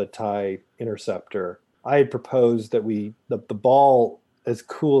evolution of the TIE Interceptor. I had proposed that the ball, as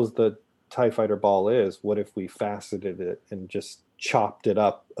cool as the TIE Fighter ball is, what if we faceted it and just chopped it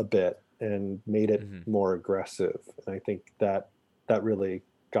up a bit and made it more aggressive? And I think that really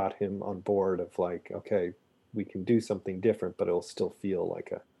got him on board of like, okay, we can do something different, but it'll still feel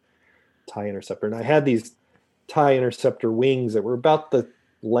like a TIE Interceptor. And I had these TIE Interceptor wings that were about the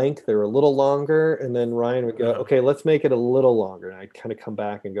length. They were a little longer, and then Ryan would go, okay, let's make it a little longer. And I'd kind of come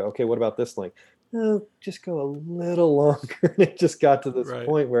back and go, okay, what about this length? No, just go a little longer. And it just got to this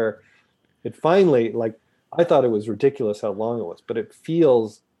point where it finally, like, I thought it was ridiculous how long it was, but it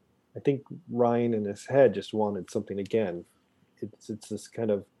feels, I think Ryan in his head just wanted something again. It's this kind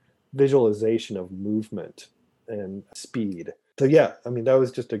of visualization of movement and speed. So yeah, I mean, that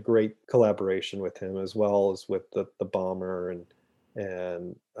was just a great collaboration with him, as well as with the bomber and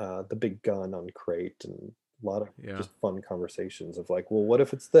the big gun on Crate, and a lot of just fun conversations of like, well, what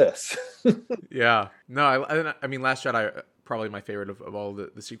if it's this? Yeah. No, I mean, Last Jedi, probably my favorite of all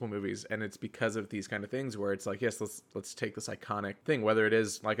the sequel movies, and it's because of these kind of things where it's like, yes, let's take this iconic thing, whether it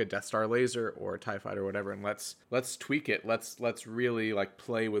is like a Death Star laser or a TIE fighter or whatever, and let's tweak it. Let's really like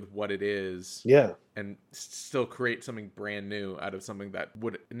play with what it is. Yeah. And still create something brand new out of something that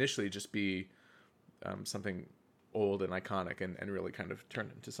would initially just be something old and iconic, and really kind of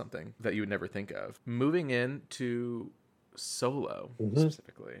turn into something that you would never think of. Moving into Solo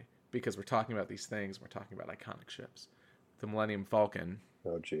specifically, because we're talking about these things, we're talking about iconic ships. The Millennium Falcon.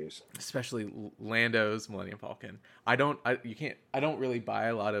 Oh, geez. Especially Lando's Millennium Falcon. I don't really buy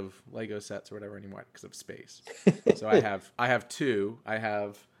a lot of Lego sets or whatever anymore because of space. So I have two.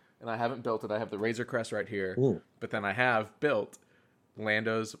 And I haven't built it. I have the Razor Crest right here. Ooh. But then I have built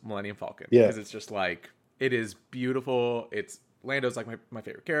Lando's Millennium Falcon. Yeah. Because it's just like, it is beautiful. Lando's like my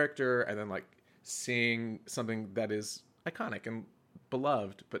favorite character. And then like seeing something that is iconic and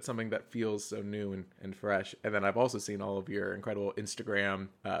beloved, but something that feels so new and fresh. And then I've also seen all of your incredible Instagram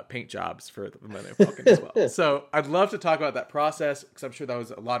paint jobs for the Millennium Falcon as well. So I'd love to talk about that process, because I'm sure that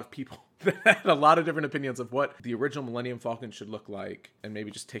was a lot of people that had a lot of different opinions of what the original Millennium Falcon should look like, and maybe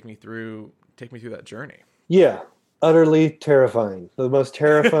just take me through that journey. Yeah, utterly terrifying. The most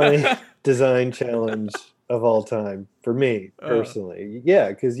terrifying design challenge of all time for me personally. Yeah,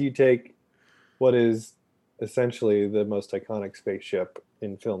 because you take what is essentially the most iconic spaceship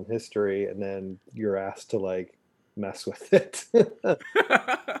in film history, and then you're asked to like mess with it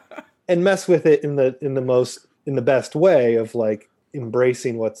and mess with it in the best way of like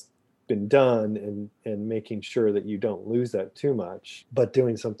embracing what's been done and making sure that you don't lose that too much, but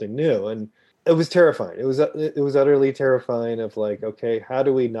doing something new. And It was terrifying. It was utterly terrifying of like, okay, how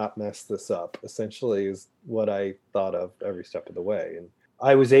do we not mess this up? Essentially is what I thought of every step of the way. And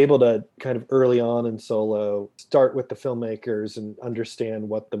I was able to kind of early on in Solo start with the filmmakers and understand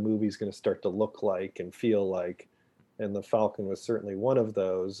what the movie's going to start to look like and feel like. And the Falcon was certainly one of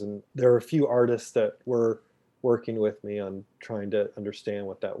those. And there were a few artists that were working with me on trying to understand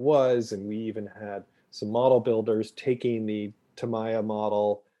what that was. And we even had some model builders taking the Tamaya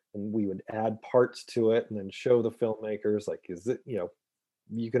model, and we would add parts to it and then show the filmmakers like, is it,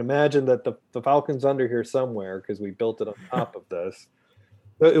 you can imagine that the Falcon's under here somewhere because we built it on top of this.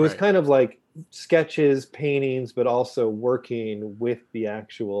 So it was Right. kind of like sketches, paintings, but also working with the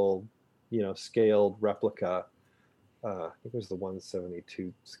actual, scaled replica. I think it was the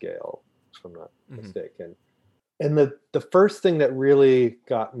 172 scale, if I'm not mistaken. And the first thing that really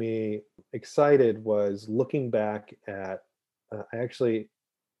got me excited was looking back at. I actually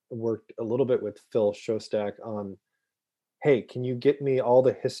worked a little bit with Phil Shostak on, hey, can you get me all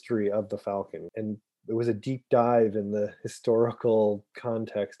the history of the Falcon? And it was a deep dive in the historical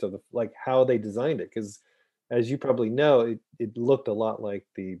context of like how they designed it. Because as you probably know, it looked a lot like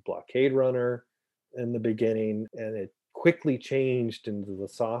the blockade runner in the beginning, and it quickly changed into the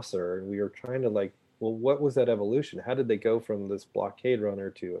saucer. And we were trying to like, well, what was that evolution? How did they go from this blockade runner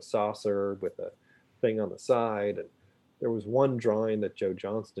to a saucer with a thing on the side? And there was one drawing that Joe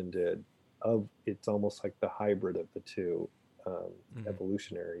Johnston did of, it's almost like the hybrid of the two,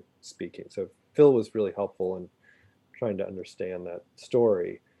 evolutionary speaking. So Phil was really helpful in trying to understand that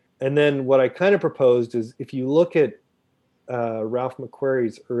story. And then what I kind of proposed is, if you look at Ralph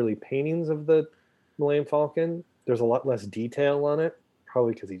McQuarrie's early paintings of the Millennium Falcon, there's a lot less detail on it,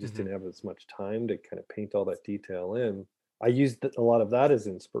 probably because he just didn't have as much time to kind of paint all that detail in. I used a lot of that as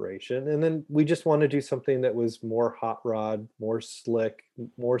inspiration. And then we just wanted to do something that was more hot rod, more slick,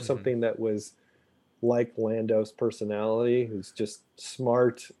 more something that was like Lando's personality, who's just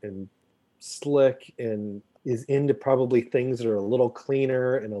smart and slick and is into probably things that are a little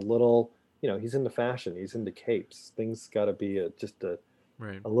cleaner and a little, he's into fashion, he's into capes. Things got to be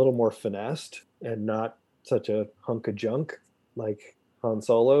Right. a little more finessed and not such a hunk of junk like Han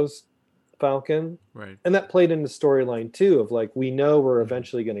Solo's Falcon. Right. And that played into storyline too, of like, we know we're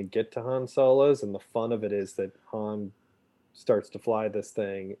eventually going to get to Han Solo's, and the fun of it is that Han starts to fly this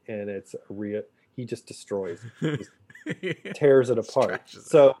thing and it's a real, he just destroys it, just tears it apart.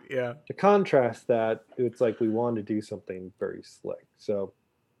 So yeah. to contrast that, it's like we wanted to do something very slick. So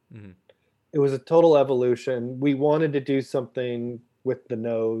it was a total evolution. We wanted to do something with the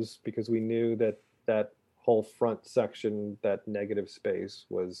nose because we knew that that whole front section, that negative space,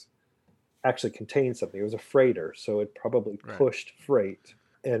 was actually contained something. It was a freighter, so it probably pushed freight.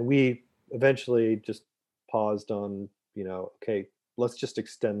 And we eventually just paused on, okay, let's just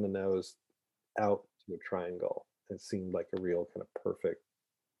extend the nose out to a triangle. It seemed like a real kind of perfect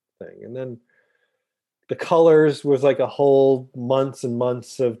thing. And then the colors was like a whole months and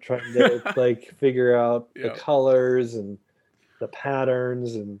months of trying to like figure out the colors and the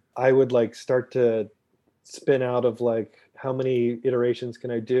patterns. And I would like start to spin out of like, how many iterations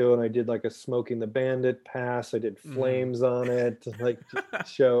can I do? And I did like a Smoking the Bandit pass. I did flames on it to like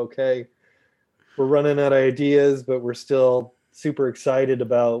just show, okay, we're running out of ideas, but we're still super excited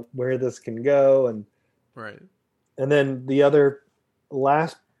about where this can go. And and then the other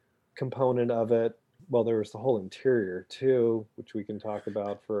last component of it, well, there was the whole interior too, which we can talk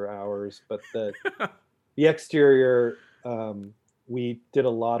about for hours. But the exterior, we did a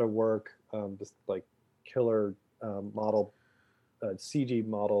lot of work, just like killer model, CG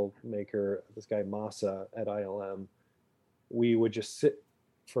model maker, this guy Masa at ILM. We would just sit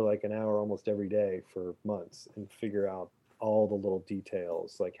for like an hour almost every day for months and figure out all the little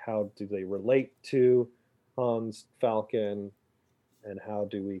details, like how do they relate to Han's Falcon and how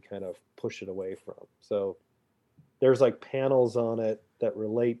do we kind of push it away from. So there's like panels on it that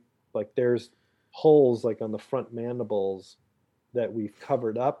relate, like there's holes like on the front mandibles that we've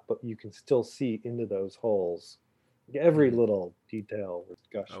covered up, but you can still see into those holes. Every little detail was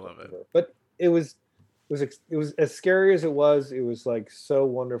gushed over. But it was as scary as it was. It was like so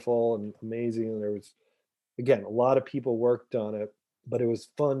wonderful and amazing. And there was, again, a lot of people worked on it, but it was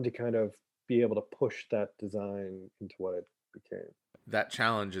fun to kind of be able to push that design into what it became. That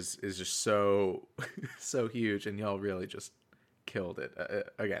challenge is just so so huge, and y'all really just killed it.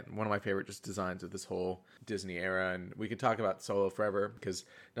 Again, one of my favorite just designs of this whole Disney era. And we could talk about Solo forever, because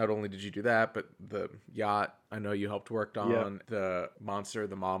not only did you do that, but the yacht I know you helped work on, the monster,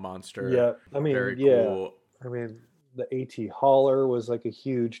 the Maw monster. Yeah, I mean, very cool. I mean, the AT Hauler was like a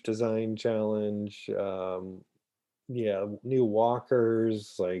huge design challenge. Yeah, new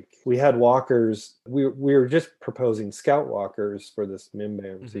walkers. Like we had walkers. We were just proposing scout walkers for this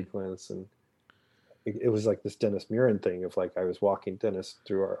Mimbam Hmm. sequence, and it was like this Dennis Muren thing of like I was walking Dennis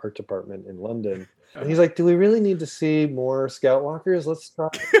through our art department in London, and he's like, "Do we really need to see more scout walkers? Let's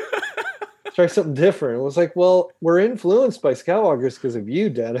try something different." It was like, "Well, we're influenced by scout walkers because of you,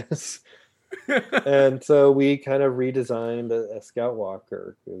 Dennis." And so we kind of redesigned a scout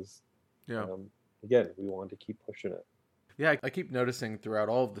walker because, Yeah. um, again, we wanted to keep pushing it. Yeah, I keep noticing throughout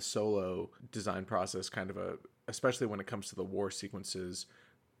all of the solo design process, kind of especially when it comes to the war sequences,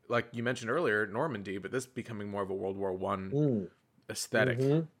 like you mentioned earlier, Normandy, but this becoming more of a World War One Mm. aesthetic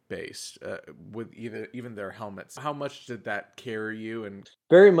Hmm. based with even their helmets. How much did that carry you? And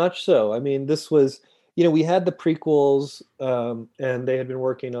Very much so. I mean, this was, we had the prequels, and they had been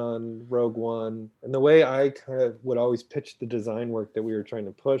working on Rogue One. And the way I kind of would always pitch the design work that we were trying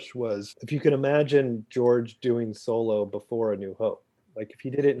to push was if you could imagine George doing Solo before A New Hope, like if he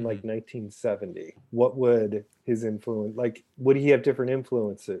did it in Mhm. like 1970, what would his influence, like, would he have different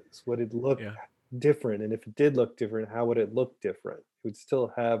influences? Would it look Yeah, different? And if it did look different, how would it look different? It would still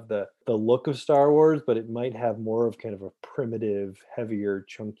have the look of Star Wars, but it might have more of kind of a primitive, heavier,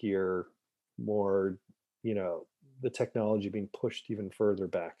 chunkier, more, you know, the technology being pushed even further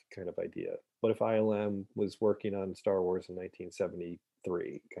back kind of idea. What if ILM was working on Star Wars in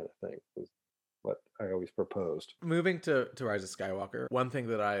 1973 kind of thing was what I always proposed. moving to Rise of Skywalker, one thing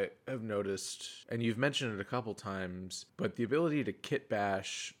that I have noticed, and you've mentioned it a couple times, but the ability to kit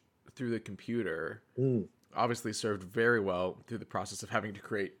bash through the computer Mm, obviously served very well through the process of having to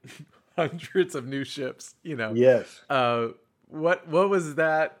create hundreds of new ships. yes. Uh, what was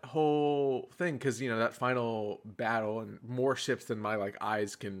that whole thing? Because that final battle and more ships than my like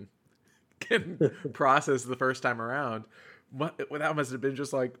eyes can process the first time around. That must have been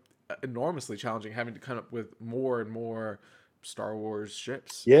just like enormously challenging, having to come up with more and more Star Wars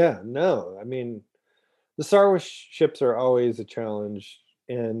ships. Yeah, no. I mean, the Star Wars ships are always a challenge,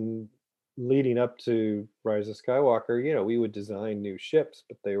 and leading up to Rise of Skywalker, we would design new ships,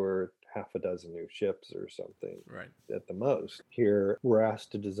 but they were half a dozen new ships or something Right. at the most. Here, we're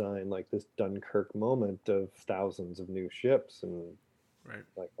asked to design like this Dunkirk moment of thousands of new ships, and Right.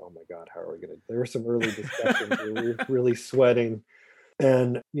 like, oh my God, how are we gonna? There were some early discussions where we were really sweating.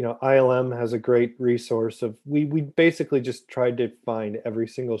 And ILM has a great resource of we basically just tried to find every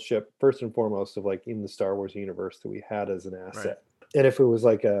single ship first and foremost of like in the Star Wars universe that we had as an Right. asset. And if it was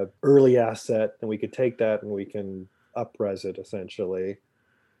like a early asset, then we could take that and we can upres it essentially.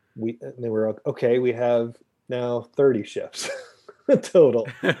 And they were okay, we have now 30 ships total.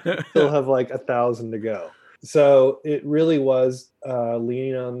 Still have like 1,000 to go. So it really was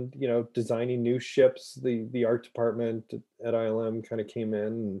leaning on designing new ships. The art department at ILM kind of came in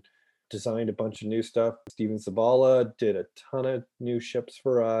and designed a bunch of new stuff. Steven Zabala did a ton of new ships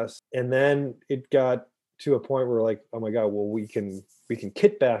for us, and then it got to a point where like, oh my God, well we can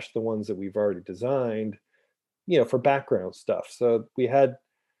kit bash the ones that we've already designed, for background stuff. So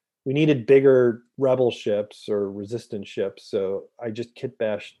we needed bigger rebel ships or resistance ships, so I just kit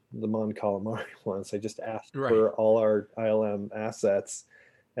bashed the Mon Calamari ones. I just asked Right. for all our ILM assets,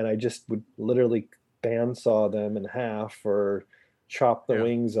 and I just would literally bandsaw them in half or chop the Yeah.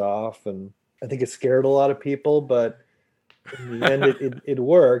 wings off. And I think it scared a lot of people, but in the end, it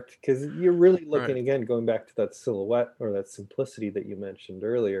worked because you're really looking, Right. again, going back to that silhouette or that simplicity that you mentioned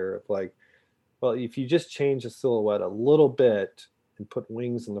earlier of like, well, if you just change the silhouette a little bit and put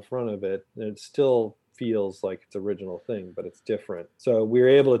wings in the front of it, then it still feels like its original thing, but it's different. So we were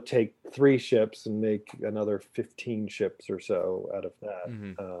able to take 3 ships and make another 15 ships or so out of that.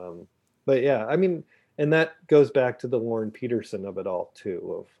 Hmm. But yeah, I mean, and that goes back to the Warren Peterson of it all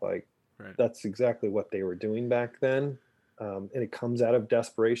too, of like, Right. that's exactly what they were doing back then. And it comes out of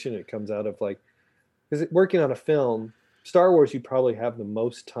desperation. It comes out of like, because working on a film, Star Wars, you probably have the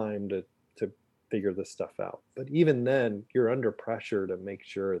most time to figure this stuff out. But even then, you're under pressure to make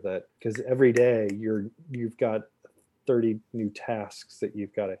sure that, because every day you've got 30 new tasks that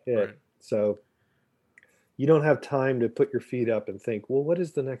you've got to Right. hit. So you don't have time to put your feet up and think, well, what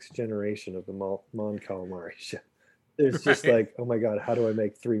is the next generation of the Mon Calamari ship? There's just Right. like, oh my God, how do I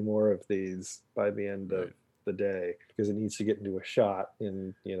make 3 more of these by the end of Right. the day? Because it needs to get into a shot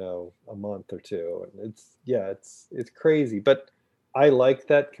in, a month or two. And it's crazy. But I like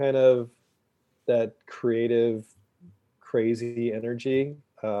that kind of that creative, crazy energy.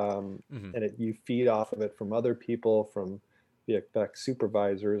 Hmm. And you feed off of it from other people, from VFX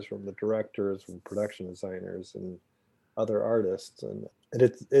supervisors, from the directors, from production designers and other artists. And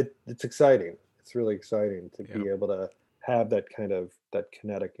it's exciting. It's really exciting to Yeah. be able to have that kind of that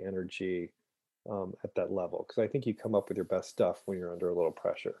kinetic energy at that level, because I think you come up with your best stuff when you're under a little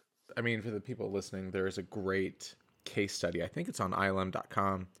pressure. I mean, for the people listening, there is a great case study, I think it's on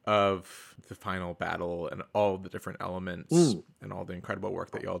ILM.com, of the final battle and all the different elements and all the incredible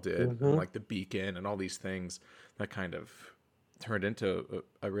work that y'all did, and like the beacon and all these things that kind of turned into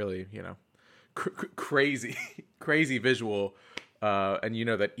a really, crazy visual. And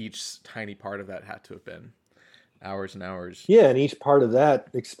that each tiny part of that had to have been hours and hours. Yeah, and each part of that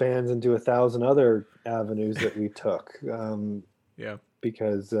expands into 1,000 other avenues that we took. Yeah.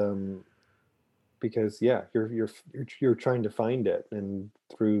 Because you're trying to find it, and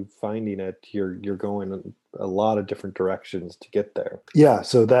through finding it, you're going in a lot of different directions to get there. Yeah,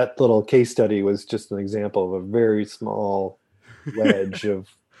 so that little case study was just an example of a very small wedge of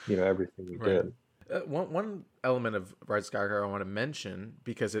everything we did. One element of Rise of Skywalker I want to mention,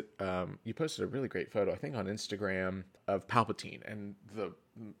 because you posted a really great photo, I think, on Instagram of Palpatine and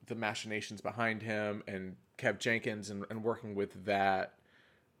the machinations behind him, and Kev Jenkins and working with that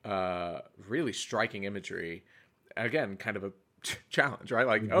really striking imagery. Again, kind of a challenge, right?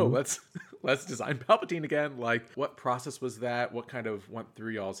 Like, let's design Palpatine again. Like, what process was that? What kind of went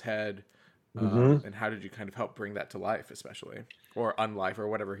through y'all's head? And how did you kind of help bring that to life, especially, or unlife, or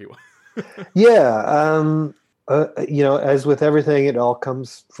whatever he was? Yeah, as with everything, it all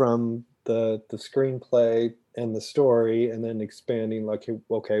comes from the screenplay and the story, and then expanding, like,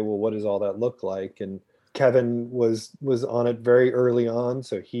 okay, well, what does all that look like? And Kevin was on it very early on,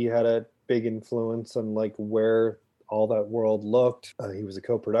 so he had a big influence on like where all that world looked. He was a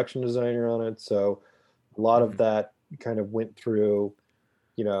co-production designer on it, so a lot of that kind of went through,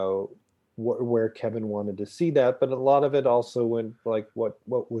 where Kevin wanted to see that, but a lot of it also went like what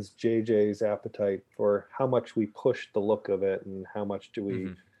was JJ's appetite for how much we pushed the look of it, and how much do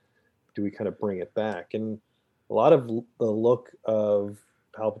we kind of bring it back. And a lot of the look of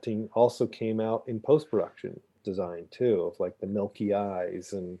Palpatine also came out in post-production design too, of like the milky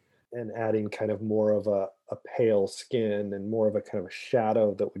eyes and adding kind of more of a pale skin and more of a kind of a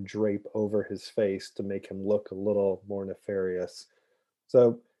shadow that would drape over his face to make him look a little more nefarious.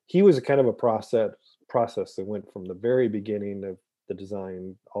 So he was a kind of a process that went from the very beginning of the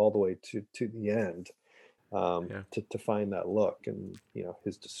design all the way to the end, to find that look. And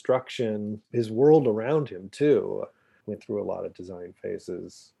his destruction, his world around him too, went through a lot of design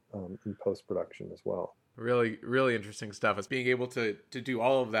phases in post-production as well. Really, really interesting stuff. It's being able to do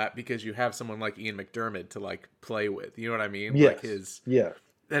all of that because you have someone like Ian McDiarmid to like play with. You know what I mean? Yes. Like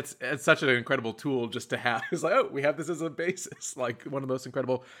That's such an incredible tool just to have. It's like, we have this as a basis. Like, one of the most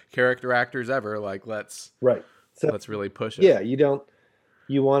incredible character actors ever. Like, let's really push it. Yeah,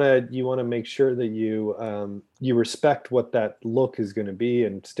 you want to make sure that you respect what that look is going to be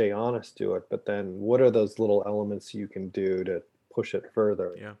and stay honest to it. But then, what are those little elements you can do to push it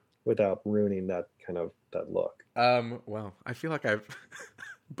further? Yeah. Without ruining that look. Well, I feel like I've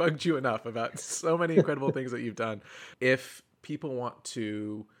bugged you enough about so many incredible things that you've done. If people want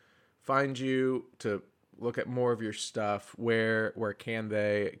to find you, to look at more of your stuff, where can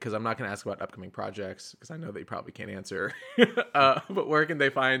they? Because I'm not going to ask about upcoming projects, because I know that you probably can't answer. But where can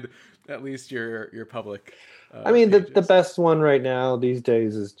they find at least your public? I mean, the best one right now these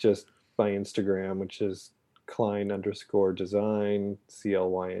days is just my Instagram, which is Klein_design,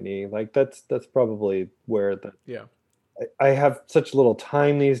 CLYNE. Like that's probably where I have such little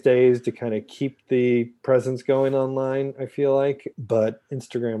time these days to kind of keep the presence going online, I feel like. But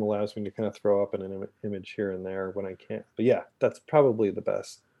Instagram allows me to kind of throw up an image here and there when I can. But yeah, that's probably the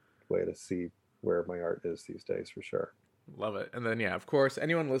best way to see where my art is these days, for sure. Love it. And then, yeah, of course,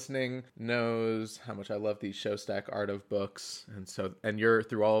 anyone listening knows how much I love these Showstack Art of books. And you're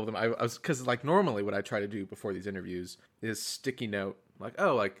through all of them. I was, because like normally what I try to do before these interviews is sticky note, like,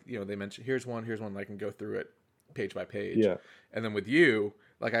 they mentioned, here's one, and I can go through it page by page. Yeah. And then with you,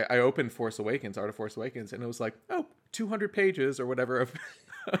 like I opened Art of Force Awakens, and it was like, 200 pages or whatever of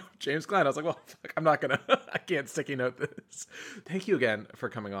James Klein. I was like, well, I'm not going to, I can't sticky note this. Thank you again for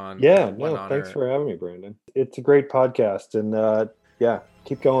coming on. Yeah, no, thanks for having me, Brandon. It's a great podcast, and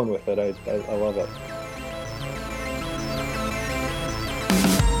keep going with it. I love it.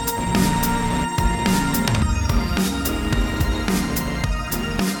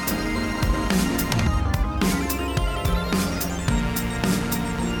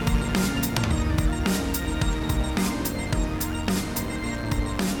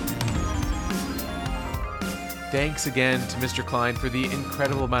 Thanks again to Mr. Klein for the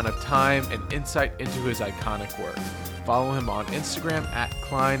incredible amount of time and insight into his iconic work. Follow him on Instagram at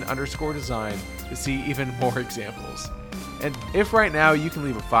Klein_design to see even more examples. And if right now you can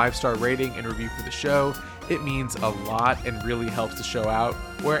leave a 5-star rating and review for the show, It means a lot and really helps the show out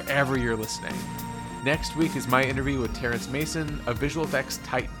wherever you're listening. Next week is my interview with Terrence Mason, a visual effects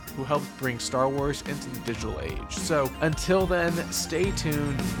titan who helped bring Star Wars into the digital age. So until then, stay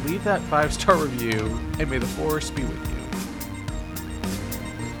tuned, leave that 5-star review, and may the Force be with you.